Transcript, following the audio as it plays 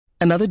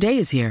Another day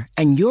is here,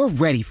 and you're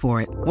ready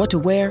for it. What to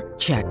wear?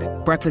 Check.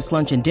 Breakfast,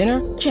 lunch, and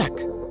dinner? Check.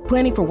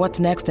 Planning for what's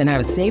next and how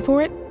to save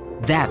for it?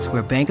 That's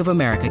where Bank of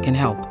America can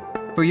help.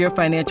 For your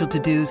financial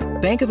to-dos,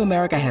 Bank of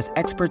America has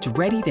experts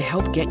ready to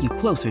help get you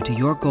closer to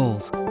your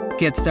goals.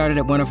 Get started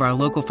at one of our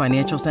local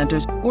financial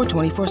centers or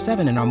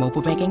 24/7 in our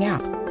mobile banking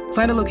app.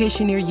 Find a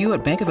location near you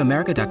at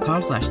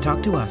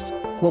bankofamerica.com/talktous.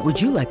 What would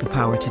you like the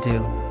power to do?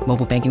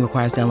 Mobile banking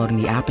requires downloading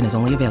the app and is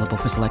only available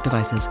for select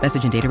devices.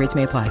 Message and data rates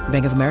may apply.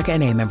 Bank of America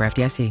N.A., member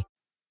FDIC.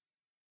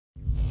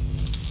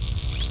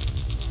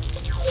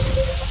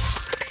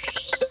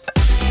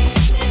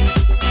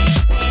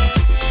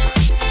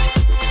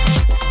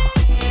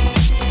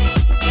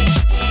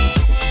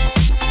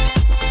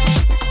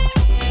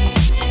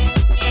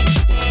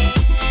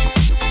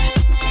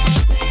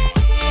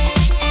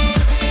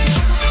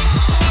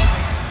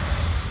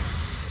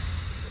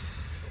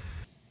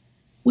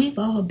 We've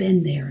all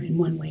been there in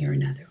one way or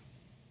another.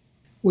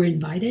 We're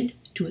invited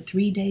to a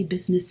 3-day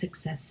business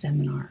success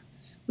seminar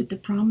with the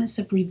promise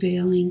of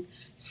revealing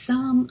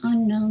some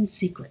unknown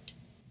secret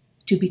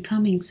to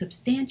becoming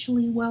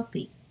substantially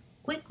wealthy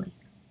quickly,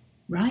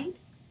 right?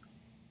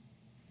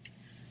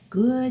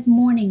 Good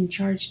morning,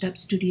 Charged Up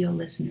Studio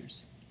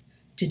listeners.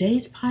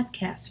 Today's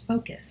podcast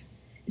focus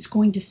is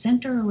going to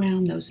center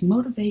around those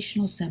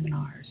motivational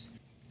seminars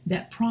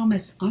that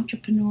promise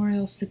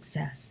entrepreneurial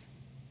success.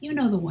 You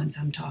know the ones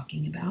I'm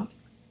talking about.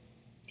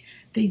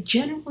 They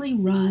generally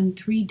run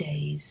 3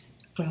 days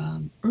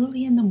from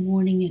early in the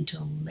morning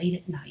until late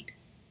at night.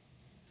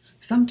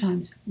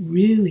 Sometimes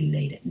really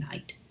late at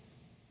night.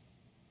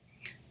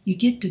 You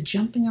get to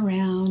jumping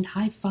around,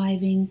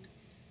 high-fiving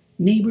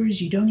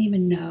neighbors you don't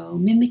even know,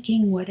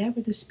 mimicking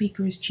whatever the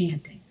speaker is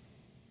chanting.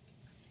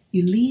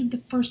 You leave the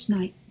first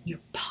night,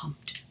 you're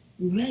pumped,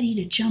 ready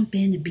to jump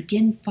in and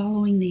begin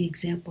following the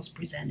examples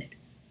presented.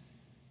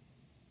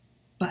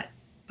 But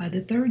by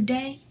the third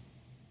day,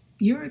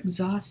 you're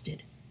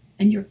exhausted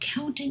and you're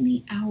counting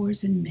the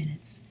hours and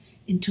minutes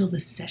until the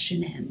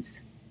session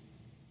ends.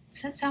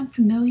 Does that sound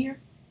familiar?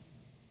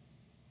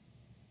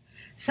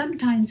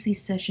 Sometimes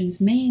these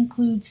sessions may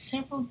include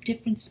several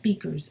different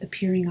speakers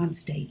appearing on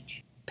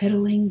stage,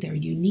 peddling their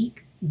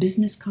unique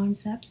business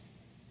concepts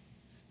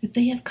that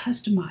they have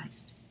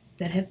customized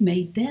that have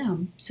made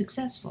them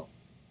successful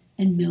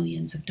and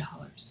millions of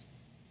dollars.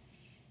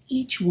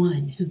 Each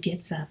one who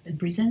gets up and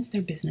presents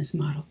their business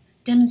model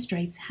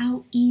demonstrates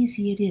how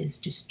easy it is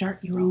to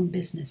start your own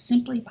business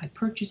simply by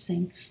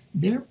purchasing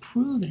their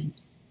proven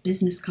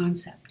business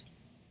concept.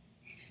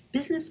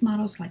 Business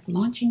models like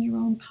launching your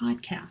own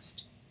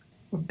podcast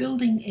or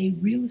building a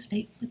real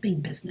estate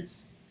flipping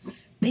business.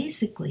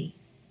 Basically,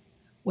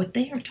 what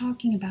they are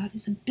talking about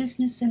is a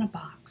business in a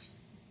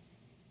box.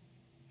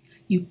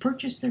 You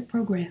purchase their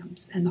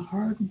programs and the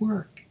hard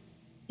work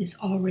is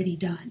already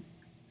done.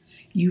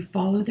 You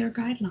follow their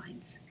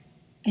guidelines,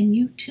 and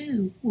you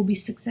too will be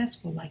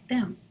successful like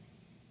them,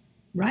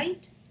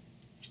 right?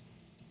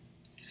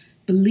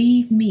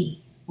 Believe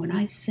me when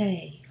I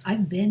say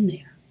I've been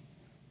there.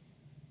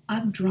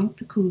 I've drunk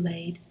the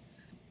Kool-Aid,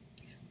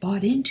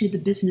 bought into the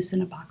business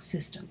in a box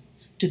system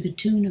to the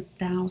tune of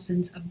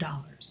thousands of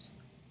dollars.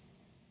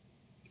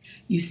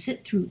 You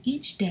sit through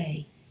each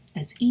day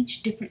as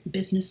each different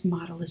business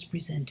model is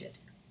presented.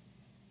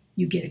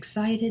 You get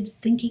excited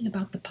thinking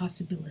about the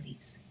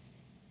possibilities.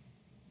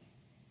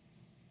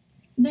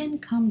 Then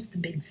comes the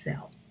big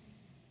sell.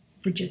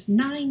 For just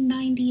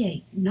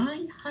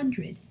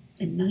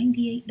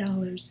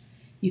 $998,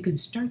 you can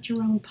start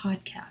your own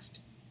podcast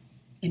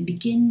and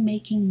begin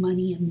making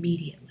money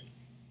immediately.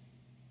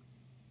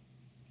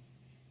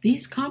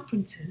 These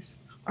conferences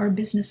are a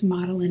business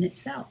model in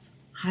itself,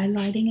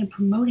 highlighting and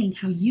promoting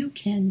how you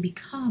can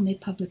become a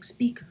public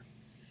speaker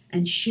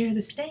and share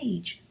the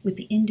stage with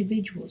the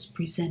individuals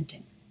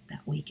presenting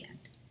that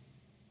weekend.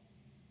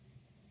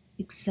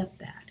 Except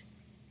that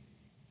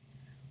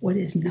what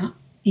is not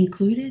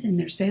included in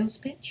their sales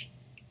pitch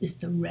is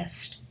the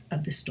rest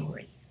of the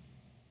story.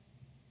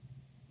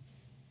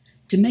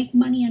 To make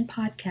money in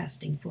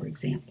podcasting, for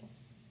example,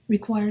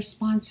 requires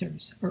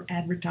sponsors or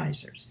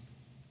advertisers,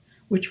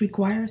 which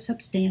require a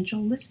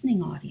substantial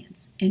listening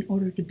audience in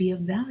order to be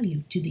of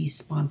value to these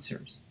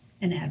sponsors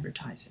and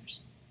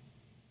advertisers.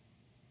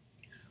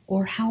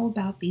 Or how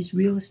about these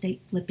real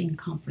estate flipping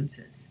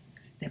conferences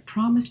that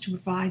promise to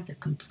provide the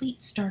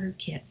complete starter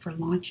kit for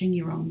launching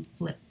your own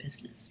flip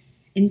business,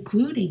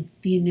 including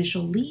the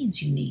initial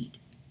leads you need,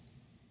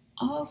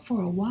 all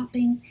for a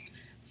whopping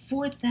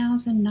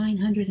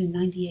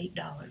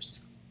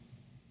 $4,998.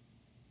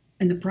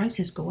 And the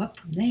prices go up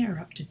from there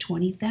up to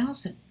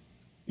 $20,000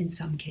 in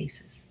some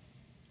cases.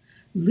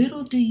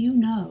 Little do you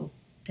know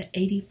that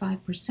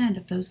 85%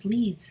 of those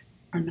leads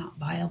are not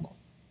viable.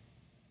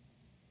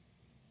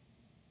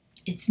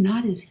 It's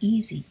not as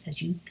easy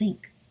as you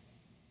think.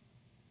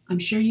 I'm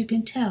sure you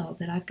can tell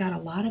that I've got a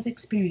lot of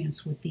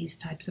experience with these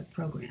types of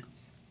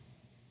programs.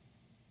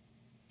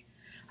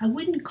 I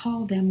wouldn't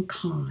call them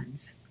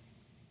cons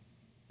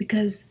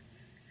because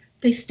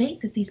they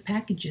state that these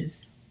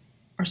packages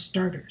are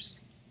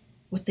starters.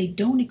 What they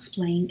don't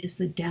explain is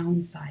the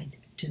downside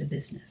to the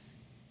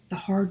business, the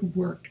hard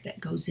work that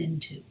goes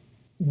into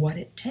what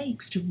it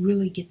takes to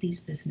really get these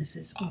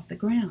businesses off the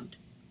ground.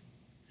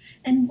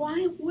 And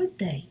why would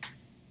they?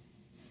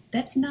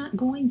 That's not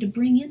going to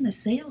bring in the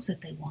sales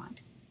that they want.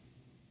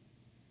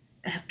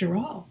 After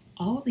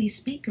all these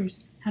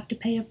speakers have to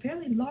pay a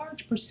fairly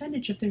large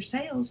percentage of their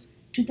sales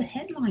to the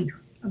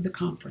headliner of the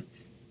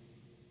conference.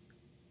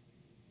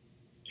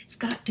 It's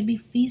got to be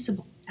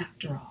feasible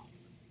after all.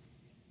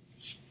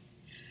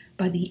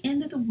 By the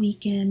end of the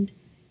weekend,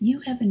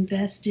 you have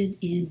invested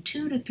in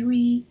 2 to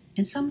 3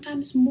 and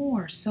sometimes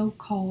more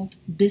so-called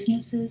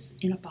businesses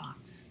in a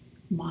box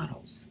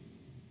models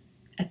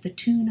at the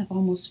tune of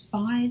almost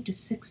 $5,000 to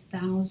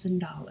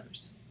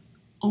 $6,000,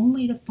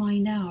 only to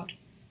find out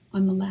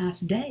on the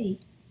last day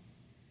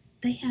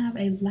they have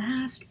a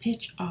last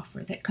pitch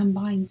offer that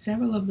combines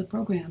several of the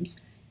programs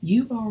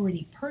you've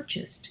already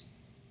purchased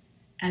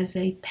as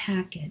a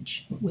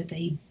package with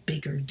a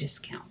bigger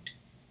discount.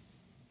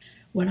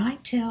 What I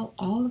tell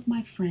all of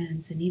my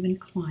friends and even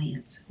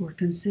clients who are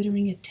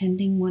considering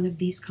attending one of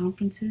these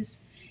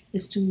conferences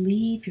is to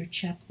leave your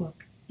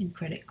checkbook and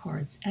credit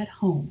cards at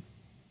home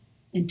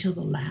until the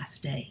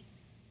last day.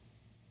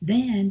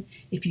 Then,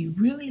 if you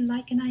really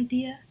like an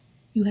idea,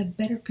 you have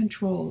better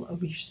control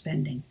over your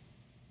spending.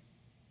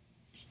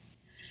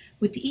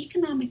 With the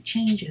economic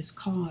changes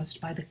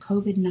caused by the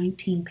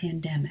COVID-19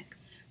 pandemic,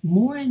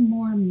 more and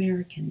more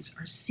Americans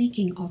are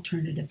seeking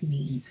alternative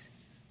means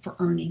for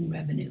earning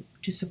revenue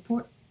to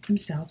support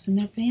themselves and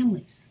their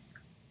families.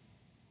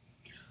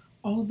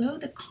 Although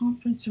the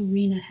conference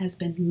arena has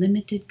been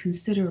limited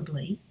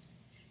considerably,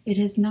 it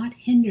has not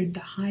hindered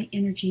the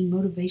high-energy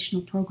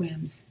motivational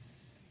programs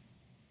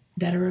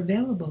that are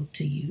available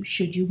to you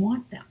should you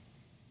want them.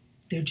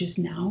 They're just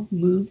now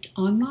moved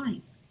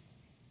online.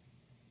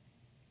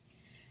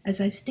 As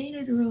I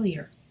stated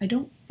earlier, I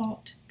don't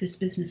fault this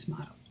business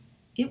model.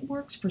 It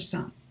works for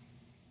some.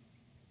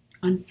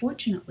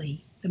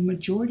 Unfortunately, the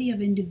majority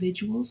of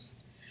individuals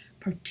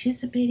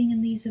participating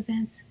in these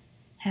events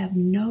have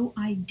no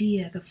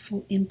idea the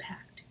full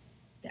impact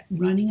that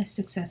running a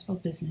successful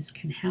business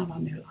can have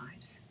on their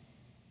lives.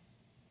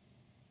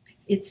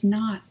 It's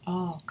not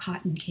all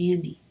cotton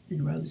candy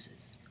and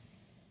roses.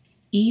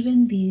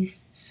 Even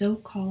these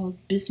so-called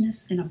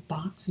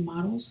business-in-a-box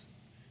models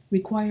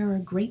require a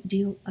great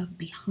deal of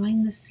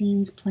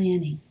behind-the-scenes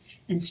planning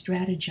and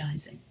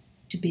strategizing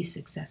to be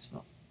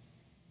successful.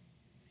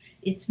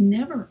 It's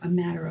never a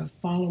matter of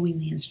following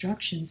the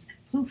instructions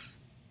and poof,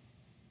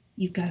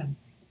 you've got a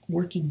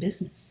working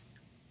business.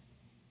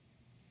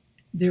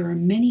 There are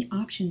many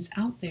options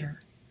out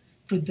there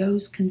for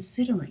those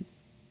considering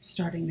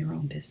starting their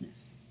own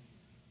business,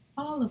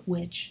 all of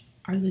which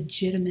are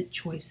legitimate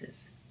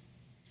choices.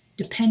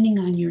 Depending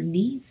on your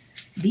needs,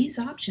 these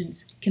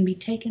options can be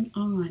taken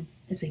on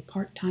as a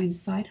part-time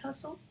side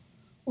hustle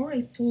or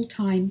a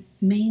full-time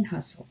main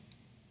hustle.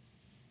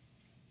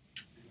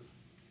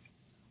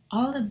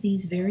 All of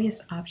these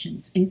various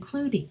options,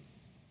 including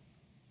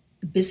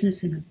the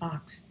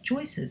business-in-a-box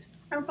choices,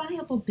 are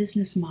viable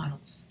business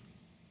models.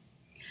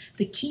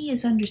 The key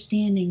is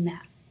understanding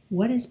that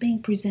what is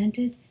being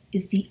presented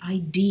is the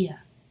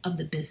idea of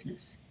the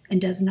business and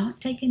does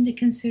not take into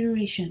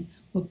consideration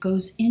what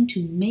goes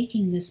into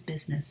making this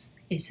business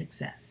a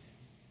success.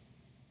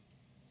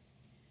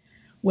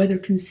 Whether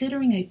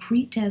considering a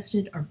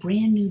pre-tested or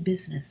brand new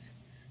business,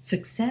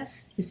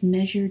 success is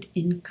measured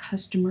in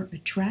customer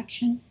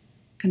attraction,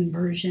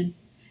 conversion,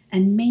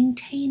 and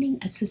maintaining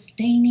a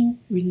sustaining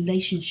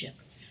relationship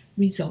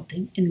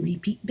resulting in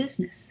repeat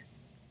business.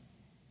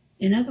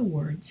 In other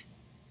words,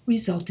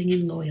 resulting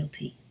in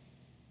loyalty.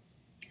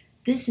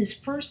 This is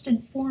first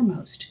and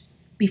foremost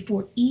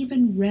before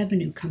even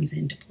revenue comes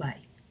into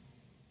play.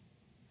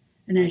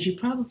 And as you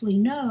probably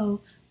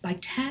know, by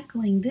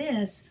tackling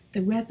this,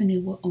 the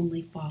revenue will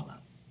only follow.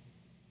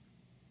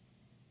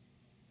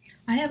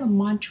 I have a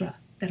mantra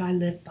that I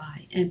live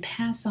by and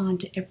pass on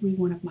to every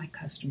one of my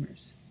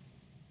customers.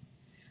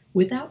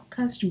 Without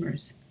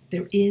customers,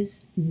 there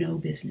is no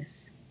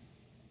business.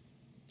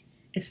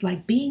 It's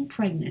like being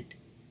pregnant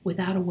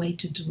without a way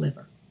to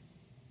deliver.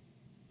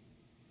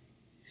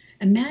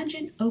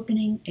 Imagine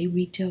opening a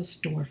retail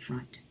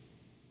storefront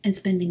and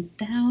spending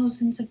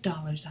thousands of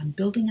dollars on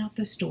building out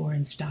the store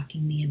and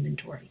stocking the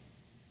inventory,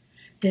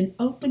 then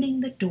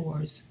opening the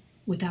doors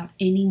without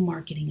any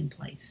marketing in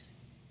place.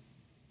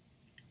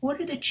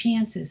 What are the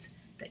chances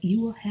that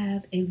you will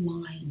have a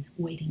line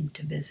waiting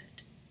to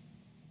visit?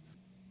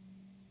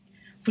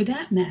 For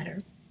that matter,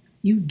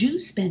 you do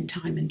spend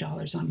time and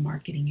dollars on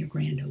marketing your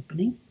grand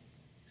opening,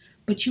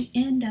 but you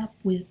end up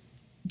with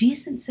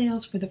decent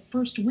sales for the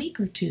first week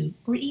or two,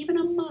 or even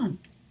a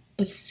month,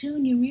 but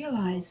soon you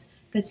realize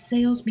that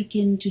sales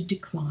begin to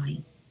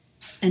decline,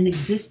 and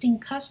existing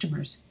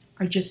customers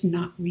are just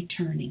not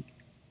returning.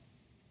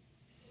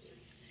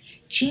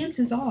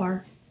 Chances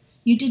are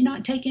you did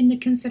not take into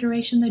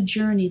consideration the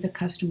journey the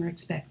customer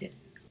expected.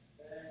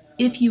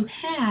 If you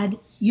had,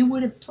 you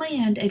would have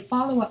planned a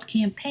follow-up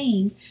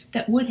campaign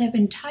that would have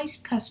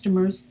enticed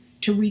customers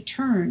to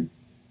return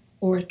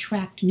or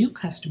attract new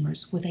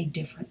customers with a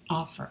different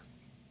offer.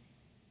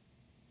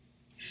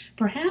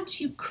 Perhaps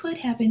you could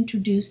have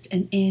introduced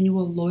an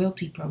annual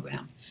loyalty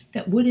program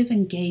that would have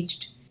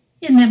engaged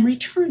in them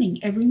returning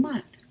every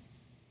month.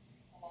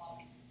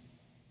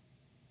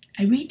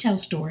 A retail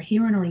store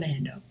here in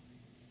Orlando,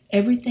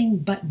 Everything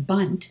But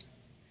Bundt,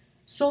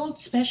 sold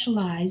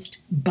specialized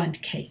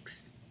Bundt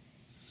cakes.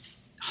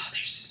 Oh,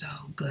 they're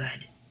so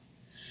good.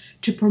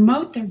 To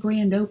promote their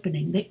grand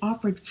opening, they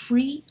offered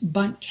free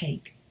Bundt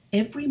cake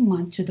every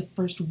month to the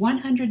first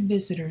 100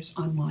 visitors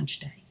on launch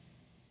day.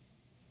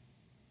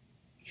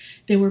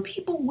 There were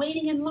people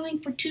waiting in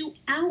line for 2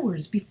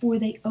 hours before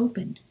they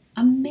opened.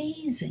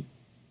 Amazing.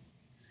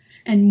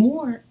 And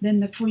more than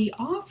the free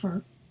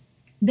offer,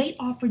 they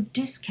offered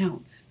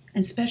discounts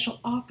and special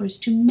offers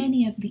to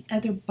many of the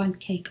other Bundt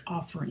cake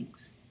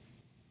offerings,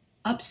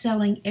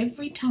 upselling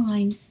every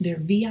time their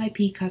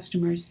VIP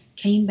customers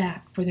came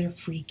back for their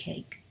free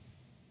cake.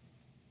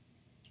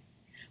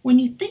 When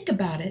you think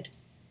about it,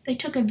 they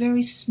took a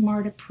very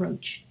smart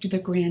approach to the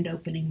grand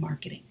opening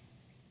marketing.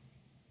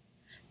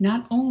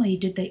 Not only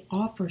did they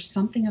offer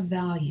something of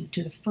value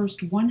to the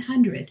first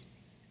 100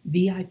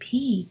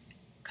 VIP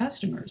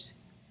customers,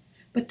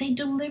 but they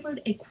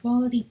delivered a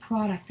quality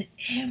product that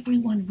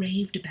everyone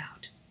raved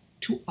about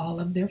to all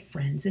of their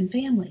friends and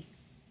family.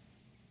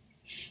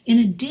 In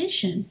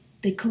addition,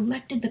 they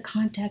collected the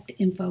contact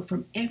info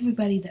from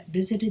everybody that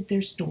visited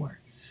their store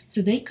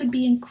so they could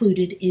be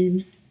included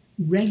in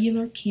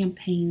regular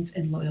campaigns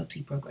and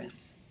loyalty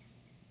programs.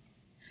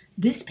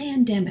 This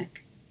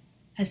pandemic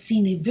has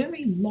seen a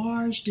very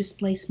large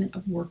displacement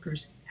of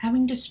workers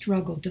having to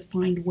struggle to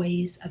find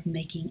ways of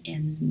making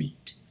ends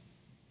meet.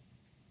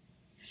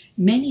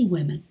 Many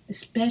women,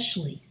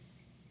 especially,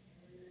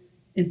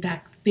 in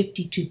fact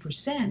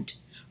 52%,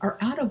 are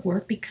out of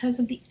work because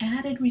of the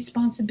added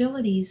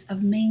responsibilities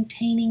of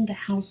maintaining the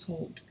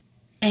household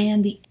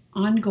and the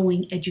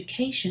ongoing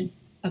education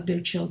of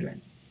their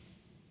children.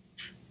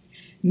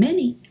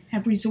 Many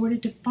have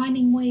resorted to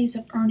finding ways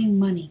of earning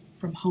money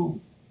from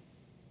home.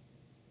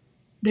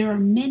 There are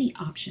many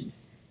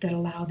options that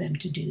allow them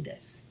to do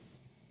this.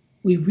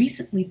 We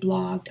recently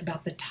blogged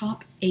about the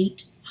top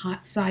 8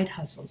 hot side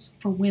hustles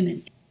for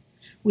women,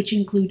 which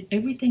include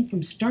everything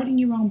from starting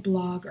your own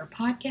blog or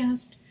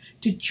podcast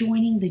to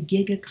joining the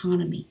gig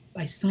economy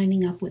by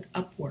signing up with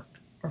Upwork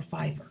or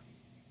Fiverr.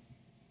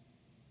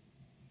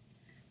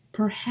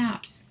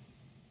 Perhaps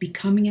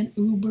becoming an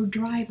Uber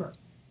driver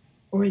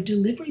or a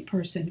delivery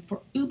person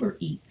for Uber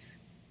Eats,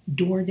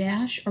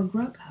 DoorDash, or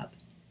Grubhub.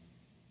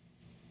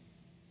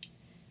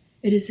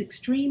 It is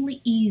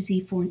extremely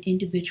easy for an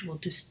individual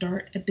to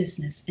start a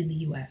business in the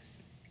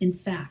U.S. In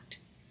fact,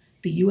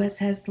 the U.S.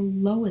 has the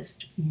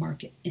lowest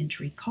market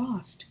entry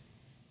cost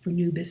for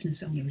new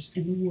business owners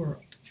in the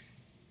world.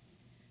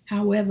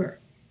 However,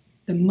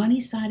 the money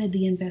side of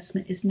the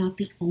investment is not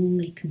the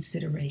only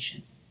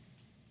consideration.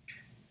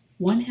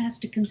 One has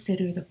to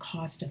consider the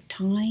cost of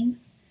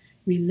time,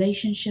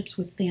 relationships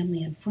with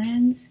family and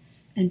friends,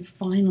 and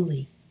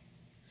finally,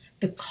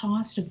 the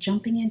cost of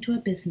jumping into a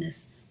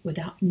business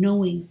without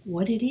knowing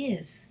what it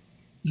is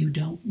you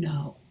don't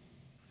know,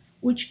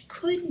 which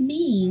could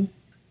mean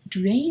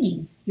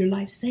draining your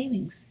life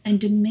savings and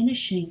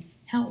diminishing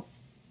health,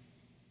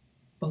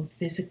 both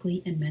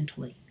physically and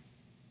mentally.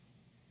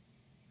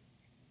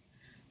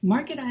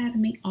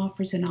 MarketAtomy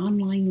offers an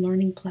online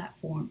learning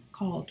platform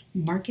called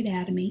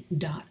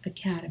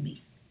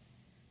MarketAtomy.academy,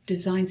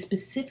 designed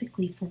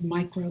specifically for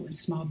micro and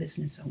small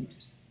business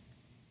owners.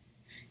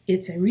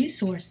 It's a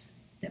resource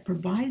that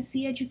provides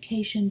the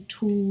education,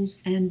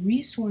 tools, and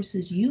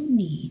resources you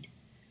need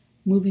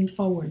moving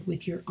forward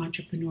with your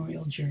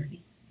entrepreneurial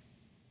journey.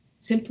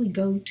 Simply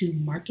go to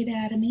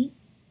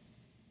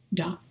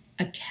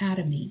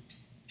MarketAtomy.academy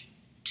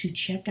to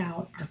check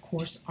out our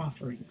course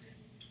offerings.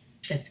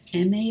 That's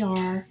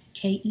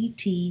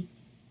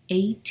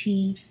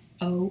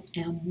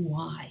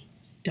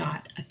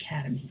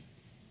MarketAtomy.academy.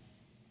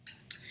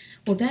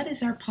 Well, that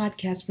is our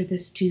podcast for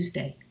this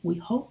Tuesday. We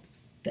hope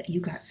that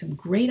you got some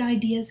great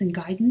ideas and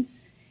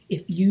guidance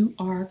if you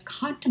are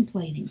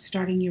contemplating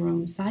starting your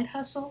own side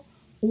hustle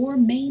or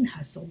main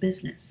hustle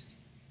business.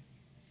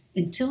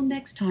 Until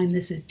next time,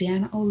 this is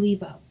Dana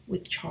Olivo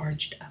with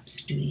Charged Up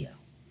Studio.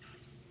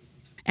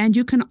 And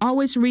you can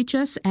always reach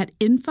us at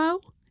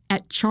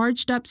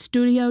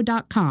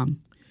info@chargedupstudio.com.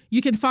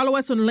 You can follow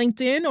us on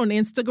LinkedIn, on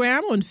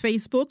Instagram, on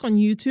Facebook, on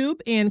YouTube,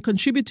 and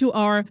contribute to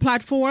our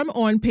platform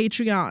on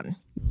Patreon.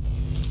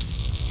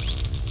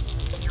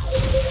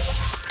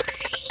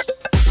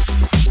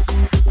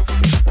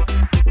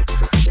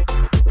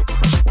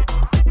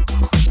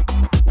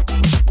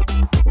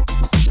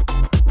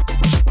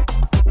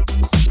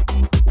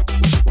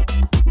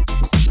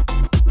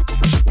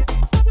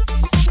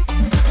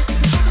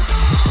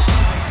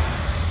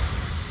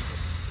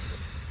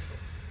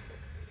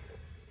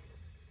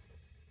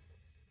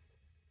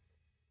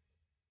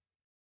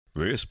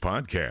 This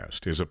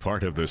podcast is a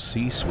part of the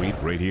C-Suite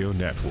Radio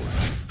Network.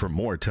 For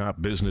more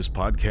top business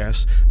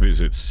podcasts,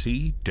 visit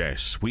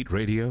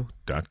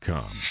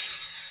c-suiteradio.com.